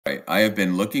Right. I have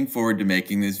been looking forward to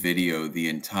making this video the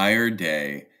entire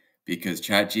day because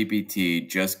ChatGPT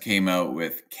just came out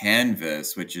with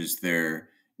Canvas, which is their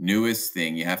newest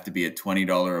thing. You have to be a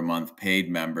 $20 a month paid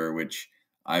member, which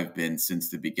I've been since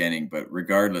the beginning. But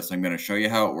regardless, I'm going to show you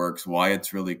how it works, why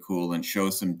it's really cool, and show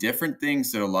some different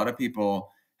things that a lot of people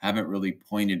haven't really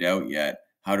pointed out yet,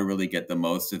 how to really get the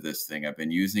most of this thing. I've been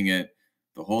using it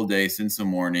the whole day since the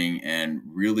morning and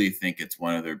really think it's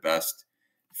one of their best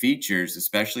features,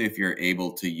 especially if you're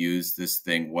able to use this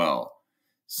thing well.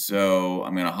 So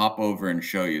I'm going to hop over and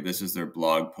show you. This is their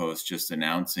blog post just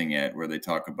announcing it, where they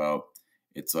talk about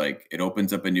it's like it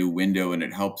opens up a new window and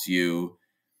it helps you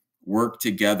work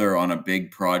together on a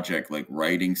big project, like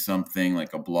writing something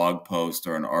like a blog post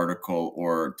or an article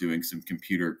or doing some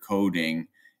computer coding.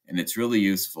 And it's really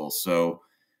useful. So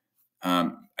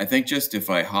I think just if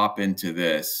I hop into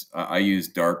this, I use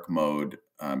dark mode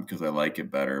because I like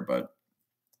it better, but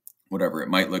whatever, it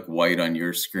might look white on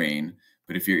your screen.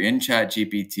 But if you're in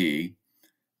ChatGPT,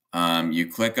 you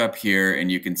click up here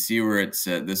and you can see where it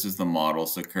said this is the model.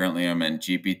 So currently I'm in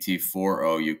GPT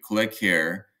 4.0. You click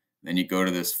here, then you go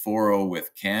to this 4.0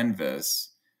 with Canvas.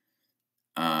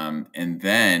 And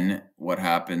then what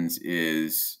happens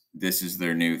is this is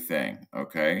their new thing.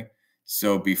 Okay.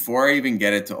 So before I even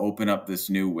get it to open up this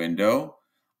new window,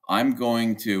 we're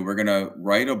going to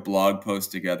write a blog post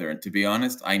together. And to be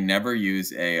honest, I never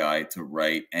use AI to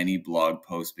write any blog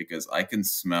post because I can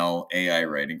smell AI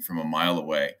writing from a mile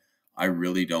away. I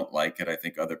really don't like it. I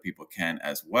think other people can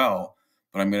as well.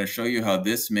 But I'm going to show you how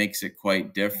this makes it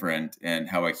quite different and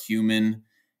how a human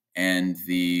and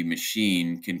the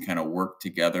machine can kind of work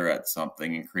together at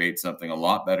something and create something a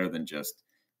lot better than just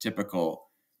typical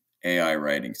AI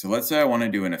writing. So let's say I want to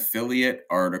do an affiliate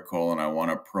article and I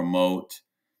want to promote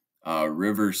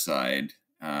Riverside,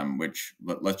 which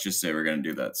let's just say we're going to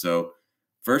do that. So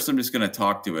first, I'm just going to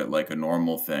talk to it like a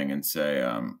normal thing and say,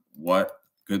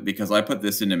 because I put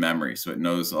this into memory, so it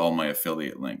knows all my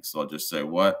affiliate links. So I'll just say,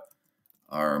 what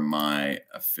are my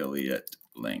affiliate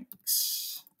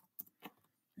links?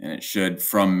 And it should,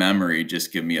 from memory,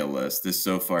 just give me a list. This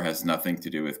so far has nothing to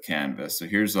do with Canvas. So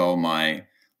here's all my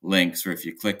links, or if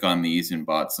you click on these and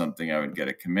bought something, I would get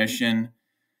a commission.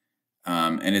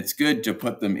 And it's good to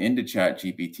put them into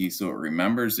ChatGPT so it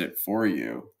remembers it for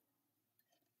you.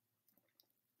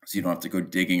 So you don't have to go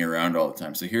digging around all the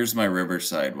time. So here's my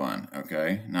Riverside one,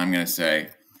 okay? Now I'm going to say,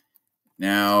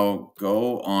 now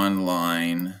go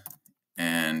online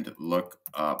and look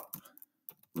up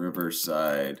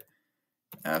Riverside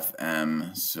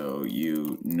FM so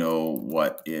you know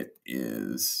what it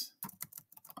is.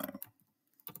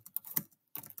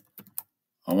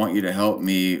 I want you to help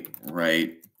me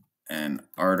write an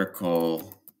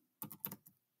article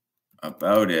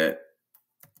about it,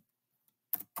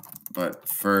 but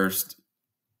first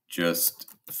just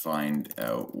find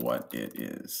out what it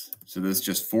is. So this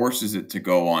just forces it to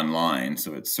go online.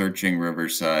 So it's searching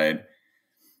Riverside,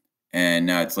 and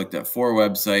now it's looked at 4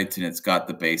 websites and it's got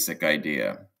the basic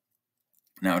idea.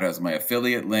 Now it has my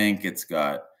affiliate link. It's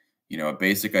got, a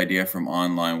basic idea from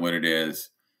online, what it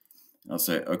is. I'll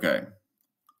say, okay,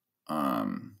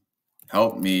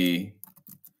 help me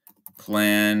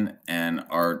plan an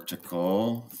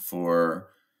article for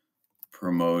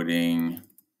promoting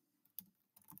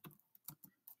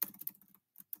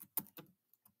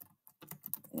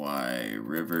why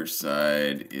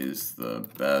Riverside is the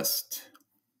best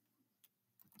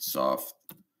software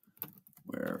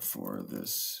for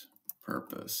this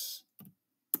purpose.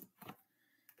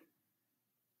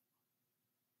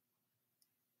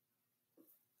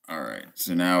 All right,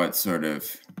 so now it's sort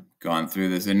of gone through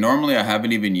this, and normally I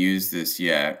haven't even used this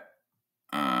yet.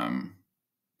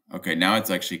 Okay, now it's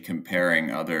actually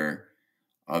comparing other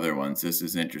ones. This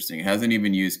is interesting. It hasn't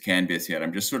even used Canvas yet.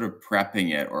 I'm just sort of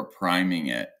prepping it or priming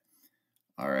it.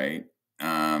 All right,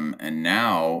 and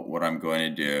now what I'm going to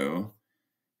do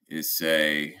is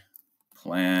say,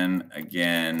 plan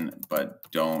again,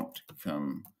 but don't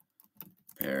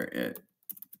compare it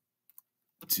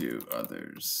to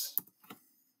others.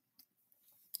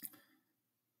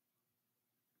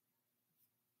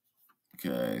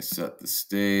 Okay, set the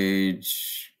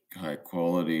stage, high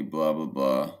quality, blah, blah,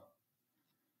 blah.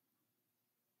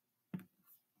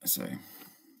 I say,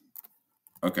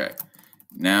 okay,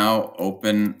 now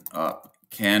open up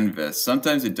Canvas.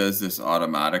 Sometimes it does this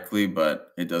automatically,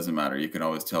 but it doesn't matter. You can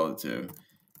always tell it to,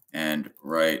 and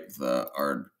write the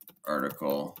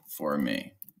article for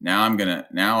me. Now I'm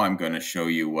gonna show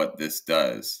you what this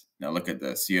does. Now look at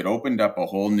this. See, it opened up a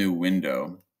whole new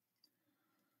window,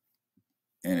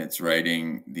 and it's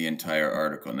writing the entire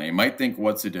article. Now you might think,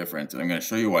 what's the difference? I'm going to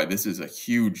show you why this is a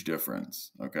huge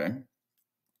difference, okay?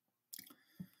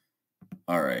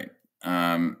 All right.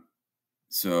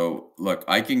 So look,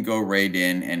 I can go right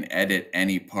in and edit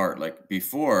any part. Like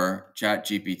before,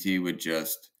 ChatGPT would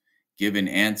just give an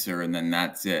answer and then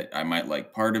that's it. I might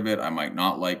like part of it, I might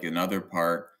not like another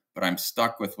part, but I'm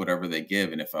stuck with whatever they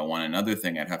give. And if I want another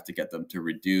thing, I'd have to get them to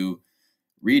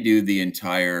redo the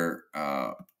entire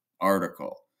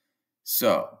article.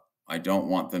 So I don't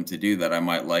want them to do that. I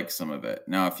might like some of it.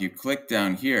 Now, if you click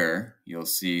down here, you'll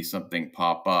see something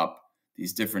pop up,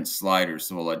 these different sliders.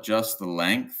 So we'll adjust the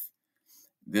length.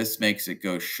 This makes it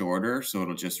go shorter, so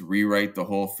it'll just rewrite the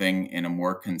whole thing in a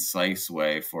more concise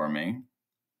way for me.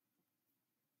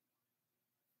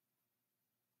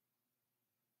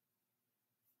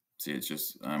 See, it's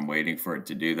just, I'm waiting for it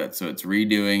to do that. So it's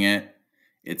redoing it.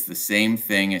 It's the same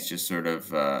thing, it's just sort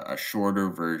of a shorter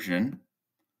version.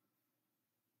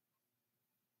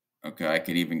 Okay, I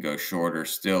could even go shorter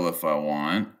still if I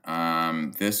want.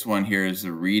 This one here is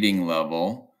the reading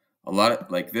level. A lot of,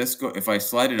 like this, if I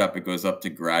slide it up, it goes up to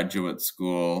graduate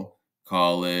school,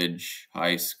 college,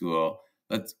 high school.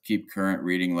 Let's keep current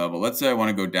reading level. Let's say I want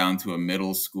to go down to a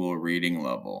middle school reading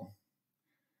level.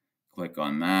 Click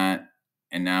on that.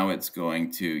 And now it's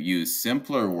going to use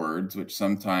simpler words, which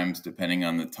sometimes, depending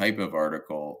on the type of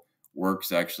article,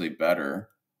 works actually better,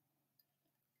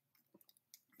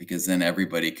 because then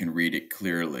everybody can read it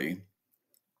clearly.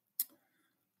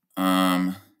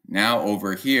 Now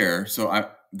over here, so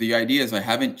the idea is I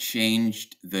haven't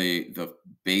changed the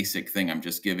basic thing. I'm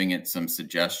just giving it some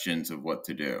suggestions of what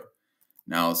to do.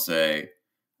 Now I'll say,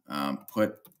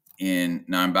 put in,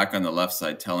 now I'm back on the left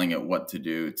side telling it what to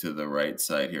do to the right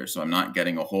side here. So I'm not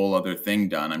getting a whole other thing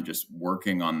done. I'm just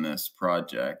working on this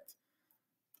project.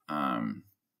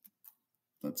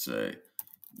 Let's say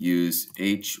use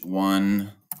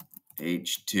H1,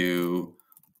 H2,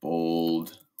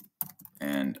 bold,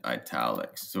 and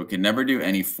italics. So it can never do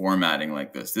any formatting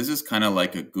like this. This is kind of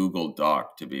like a Google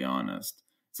Doc, to be honest.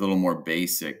 It's a little more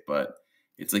basic, but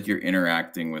it's like you're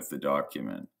interacting with the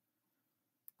document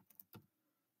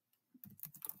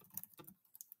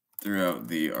throughout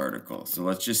the article. So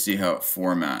let's just see how it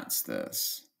formats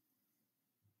this.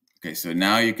 Okay, so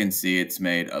now you can see it's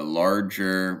made a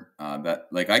larger,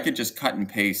 like I could just cut and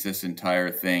paste this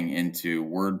entire thing into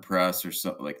WordPress or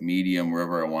something like Medium,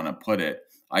 wherever I want to put it.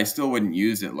 I still wouldn't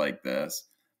use it like this,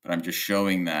 but I'm just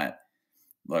showing that,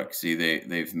 look, see,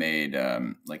 they've made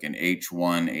like an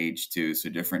H1, H2, so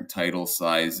different title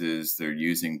sizes. They're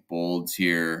using bolds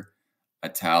here.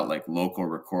 Like local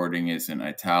recording is in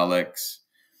italics.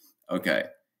 Okay,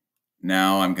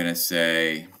 now I'm going to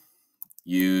say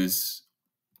use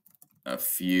a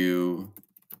few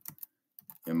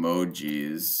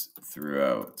emojis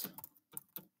throughout.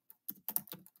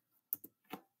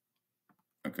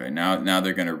 Okay, now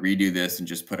they're going to redo this and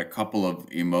just put a couple of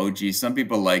emojis. Some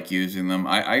people like using them.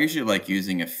 I usually like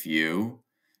using a few,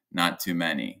 not too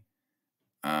many.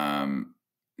 Now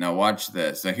watch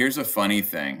this. So here's a funny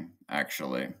thing,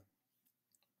 actually.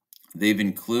 They've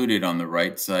included on the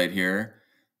right side here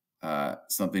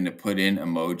something to put in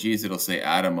emojis. It'll say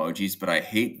add emojis, but I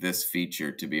hate this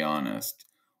feature, to be honest.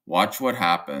 Watch what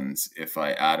happens if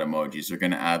I add emojis. They're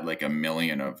going to add like 1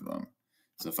 million of them.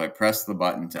 So if I press the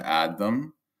button to add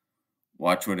them,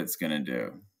 watch what it's going to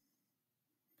do.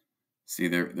 See,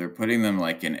 they're putting them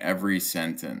like in every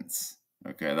sentence.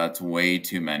 Okay, that's way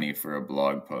too many for a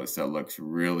blog post. That looks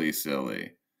really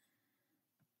silly.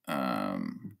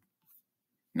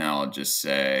 Now I'll just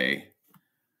say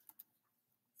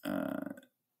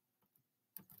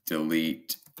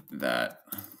delete that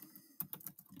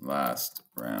last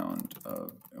round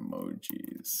of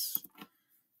emojis.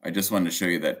 I just wanted to show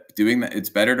you that doing that, it's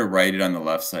better to write it on the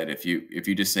left side. If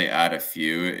you just say add a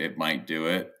few, it might do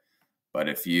it. But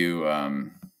if you,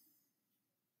 well,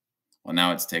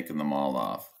 now it's taken them all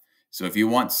off. So if you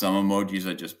want some emojis,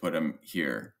 I just put them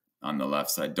here on the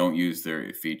left side. Don't use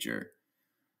their feature.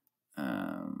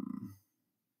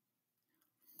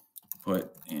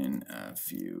 Put in a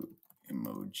few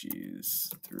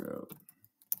emojis throughout.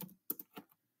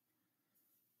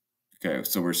 Okay,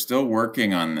 so we're still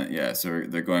working on the, yeah, so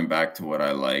they're going back to what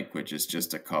I like, which is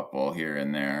just a couple here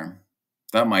and there.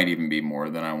 That might even be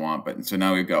more than I want, but so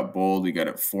now we've got bold, we got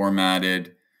it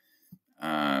formatted.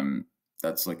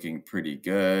 That's looking pretty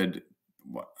good.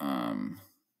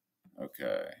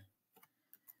 Okay.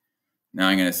 Now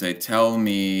I'm going to say, tell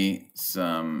me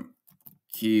some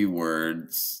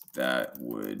keywords that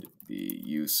would be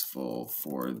useful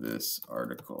for this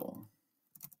article.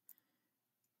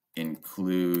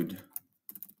 Include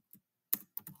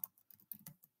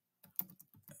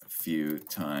a few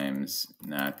times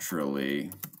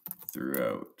naturally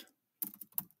throughout.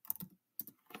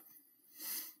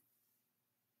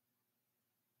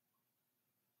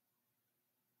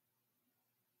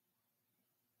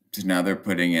 So now they're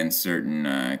putting in certain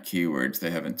keywords. They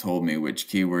haven't told me which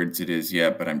keywords it is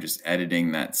yet, but I'm just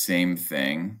editing that same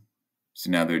thing.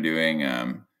 So now they're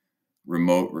doing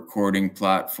remote recording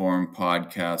platform,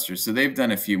 podcaster. So they've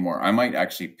done a few more. I might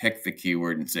actually pick the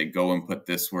keyword and say, go and put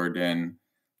this word in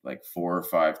like 4 or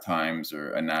 5 times,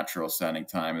 or a natural sounding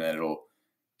time, and then it'll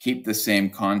keep the same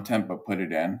content, but put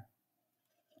it in.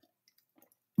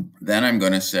 Then I'm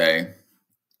going to say,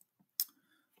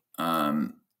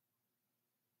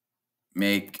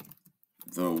 make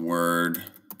the word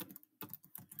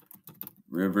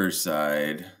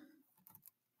Riverside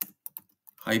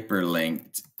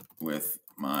hyperlinked with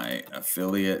my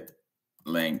affiliate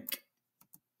link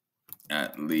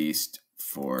at least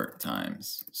 4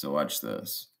 times. So watch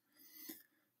this.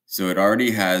 So it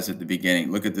already has at the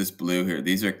beginning, look at this blue here.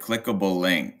 These are clickable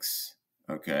links.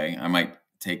 Okay, I might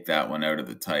take that one out of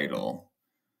the title.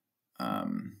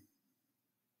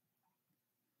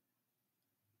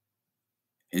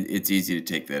 It's easy to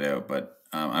take that out, but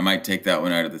I might take that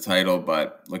one out of the title,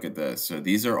 but look at this. So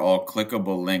these are all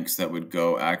clickable links that would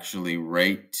go actually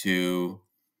right to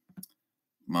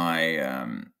my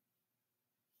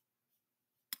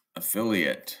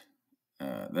affiliate.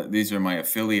 These are my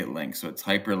affiliate links, so it's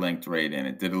hyperlinked right in.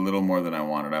 It did a little more than I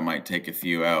wanted. I might take a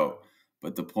few out,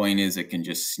 but the point is it can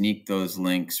just sneak those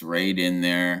links right in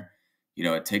there. You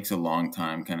know, it takes a long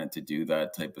time kind of to do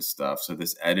that type of stuff. So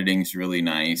this editing's really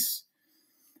nice.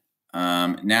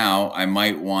 Now I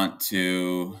might want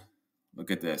to look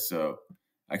at this. So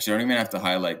actually I don't even have to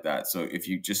highlight that. So if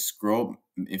you just scroll,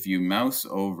 if you mouse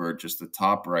over just the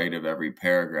top right of every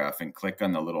paragraph and click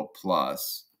on the little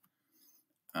plus,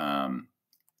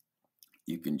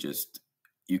 you can just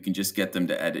get them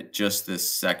to edit just this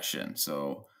section.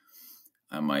 So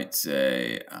I might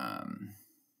say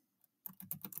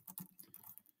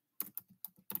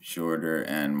shorter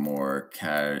and more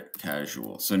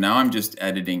casual. So now I'm just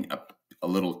editing a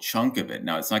little chunk of it.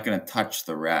 Now it's not going to touch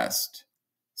the rest.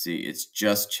 See, it's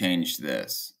just changed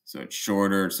this. So it's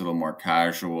shorter, it's a little more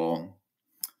casual.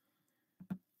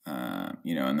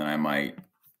 You know, and then I might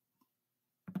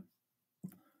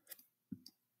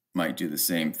do the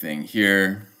same thing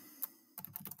here.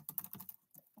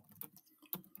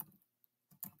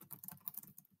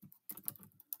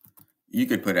 You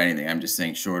could put anything. I'm just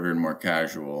saying shorter and more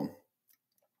casual.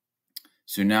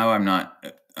 So now I'm not,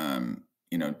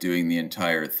 you know, doing the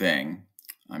entire thing.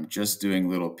 I'm just doing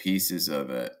little pieces of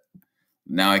it.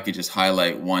 Now I could just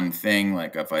highlight one thing.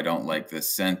 Like if I don't like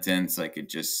this sentence, I could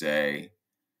just say,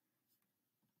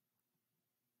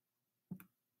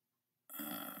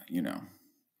 you know,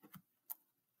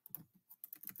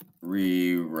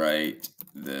 rewrite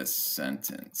this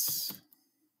sentence.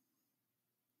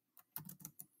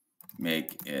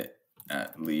 Make it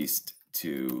at least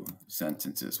 2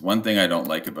 sentences. One thing I don't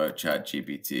like about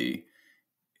ChatGPT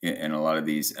and a lot of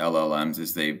these LLMs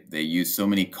is they use so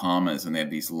many commas and they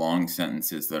have these long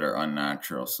sentences that are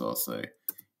unnatural. So I'll say,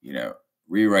 you know,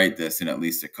 rewrite this in at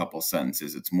least a couple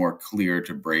sentences. It's more clear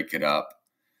to break it up.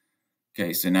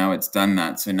 Okay, so now it's done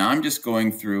that. So now I'm just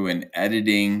going through and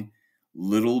editing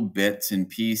little bits and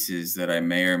pieces that I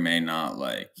may or may not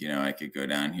like. You know, I could go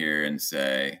down here and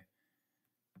say,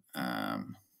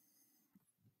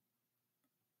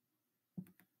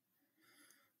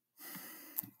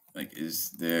 like,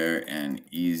 is there an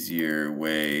easier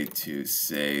way to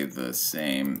say the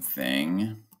same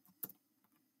thing?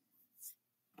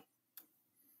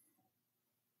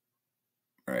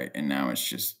 Right, and now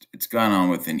it's gone on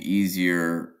with an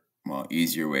easier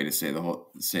way to say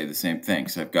the same thing.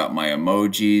 So I've got my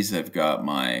emojis, I've got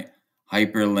my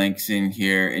hyperlinks in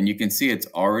here, and you can see it's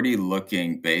already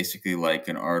looking basically like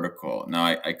an article. Now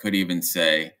I could even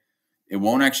say, it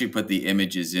won't actually put the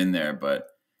images in there, but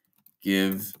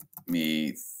give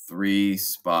me 3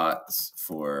 spots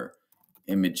for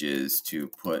images to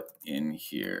put in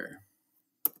here.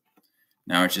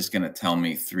 Now it's just going to tell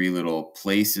me 3 little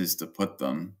places to put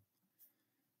them.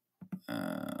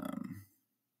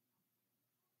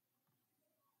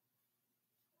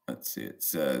 Let's see, it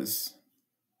says,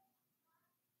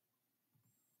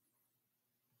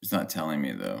 it's not telling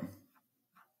me though.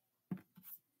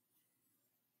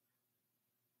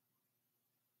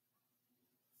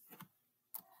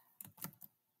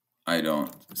 I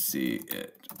don't see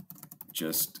it.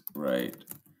 Just write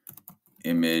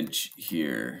image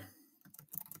here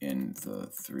in the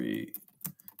 3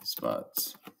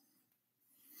 spots.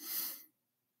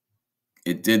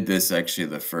 It did this actually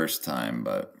the first time,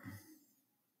 but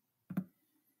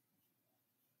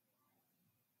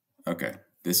okay,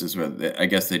 this is where I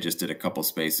guess they just did a couple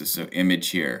spaces. So image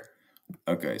here.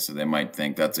 Okay, so they might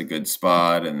think that's a good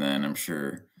spot, and then I'm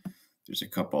sure There's a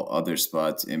couple other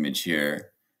spots, image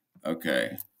here.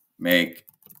 Okay, make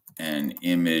an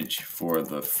image for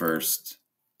the first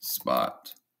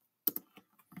spot.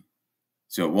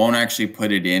 So it won't actually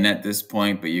put it in at this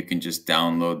point, but you can just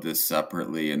download this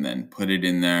separately and then put it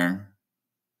in there.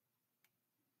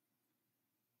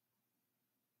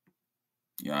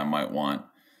 Yeah, I might want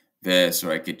this,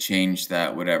 or I could change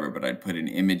that, whatever, but I'd put an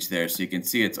image there. So you can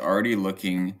see it's already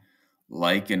looking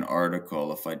like an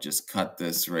article. If I just cut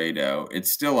this right out,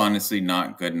 it's still honestly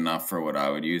not good enough for what I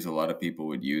would use. A lot of people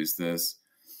would use this,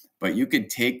 but you could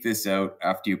take this out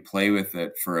after you play with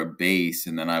it for a base,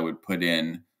 and then I would put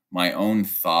in my own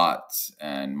thoughts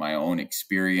and my own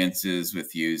experiences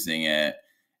with using it,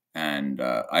 and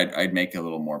I'd make it a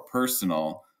little more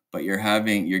personal. But you're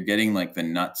getting like the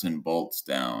nuts and bolts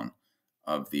down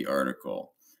of the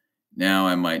article. Now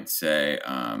I might say,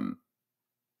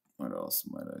 what else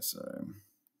might I say?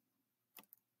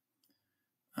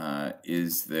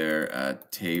 Is there a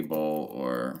table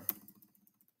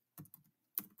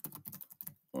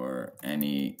or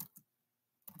any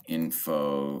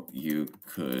info you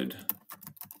could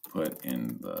put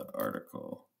in the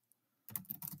article?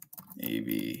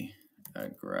 Maybe a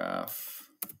graph.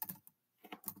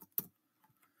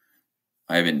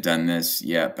 I haven't done this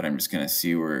yet, but I'm just going to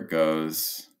see where it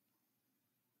goes.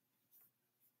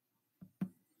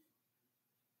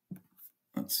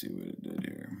 Let's see what it did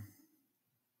here.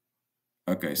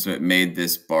 Okay, so it made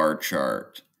this bar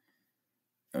chart.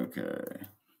 Okay.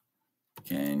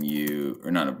 Can you,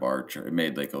 or not a bar chart, it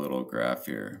made like a little graph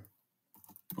here.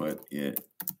 Put it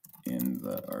in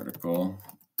the article.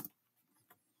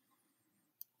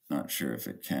 Not sure if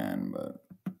it can, but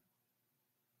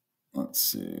let's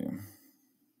see.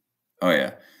 Oh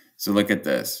yeah, so look at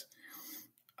this.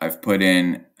 I've put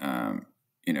in,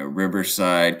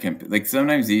 Riverside, like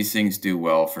sometimes these things do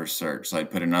well for search. So I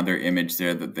put another image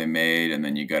there that they made, and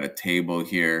then you got a table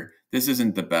here. This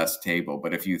isn't the best table,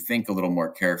 but if you think a little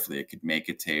more carefully, it could make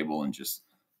a table and just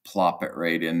plop it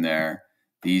right in there.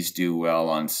 These do well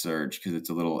on search because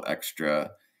it's a little extra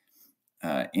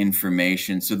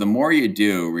information. So the more you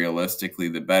do, realistically,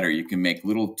 the better. You can make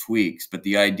little tweaks, but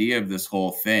the idea of this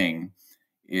whole thing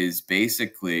is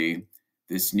basically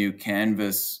this new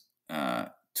Canvas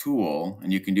tool,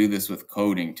 and you can do this with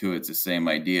coding too, it's the same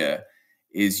idea,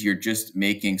 is you're just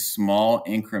making small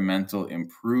incremental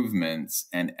improvements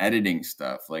and editing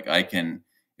stuff. Like I can,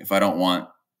 if I don't want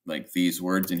like these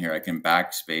words in here, I can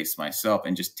backspace myself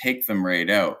and just take them right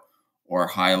out, or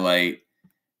highlight,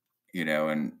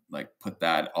 and like put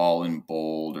that all in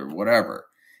bold or whatever.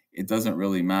 It doesn't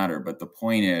really matter. But the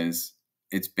point is,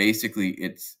 it's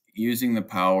using the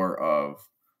power of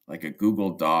like a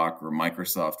Google Doc or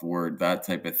Microsoft Word, that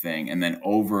type of thing. And then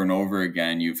over and over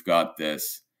again, you've got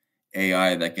this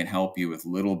AI that can help you with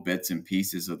little bits and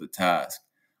pieces of the task.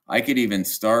 I could even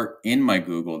start in my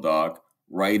Google Doc,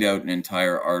 write out an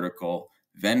entire article,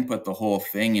 then put the whole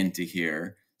thing into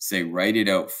here, say, write it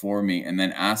out for me, and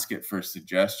then ask it for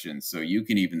suggestions. So you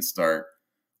can even start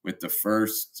with the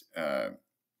first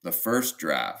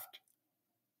draft.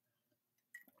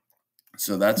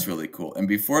 So that's really cool. And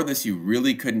before this, you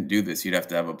really couldn't do this. You'd have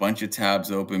to have a bunch of tabs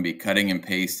open, be cutting and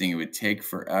pasting. It would take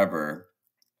forever.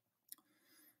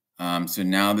 So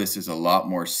now this is a lot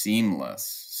more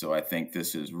seamless. So I think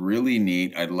this is really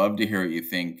neat. I'd love to hear what you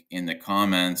think in the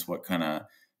comments, what kind of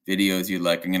videos you'd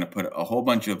like. I'm going to put a whole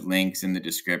bunch of links in the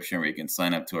description where you can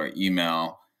sign up to our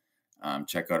email,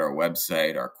 check out our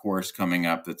website, our course coming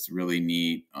up that's really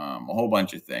neat, a whole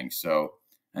bunch of things. So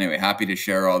anyway, happy to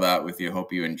share all that with you.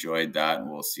 Hope you enjoyed that,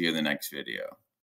 and we'll see you in the next video.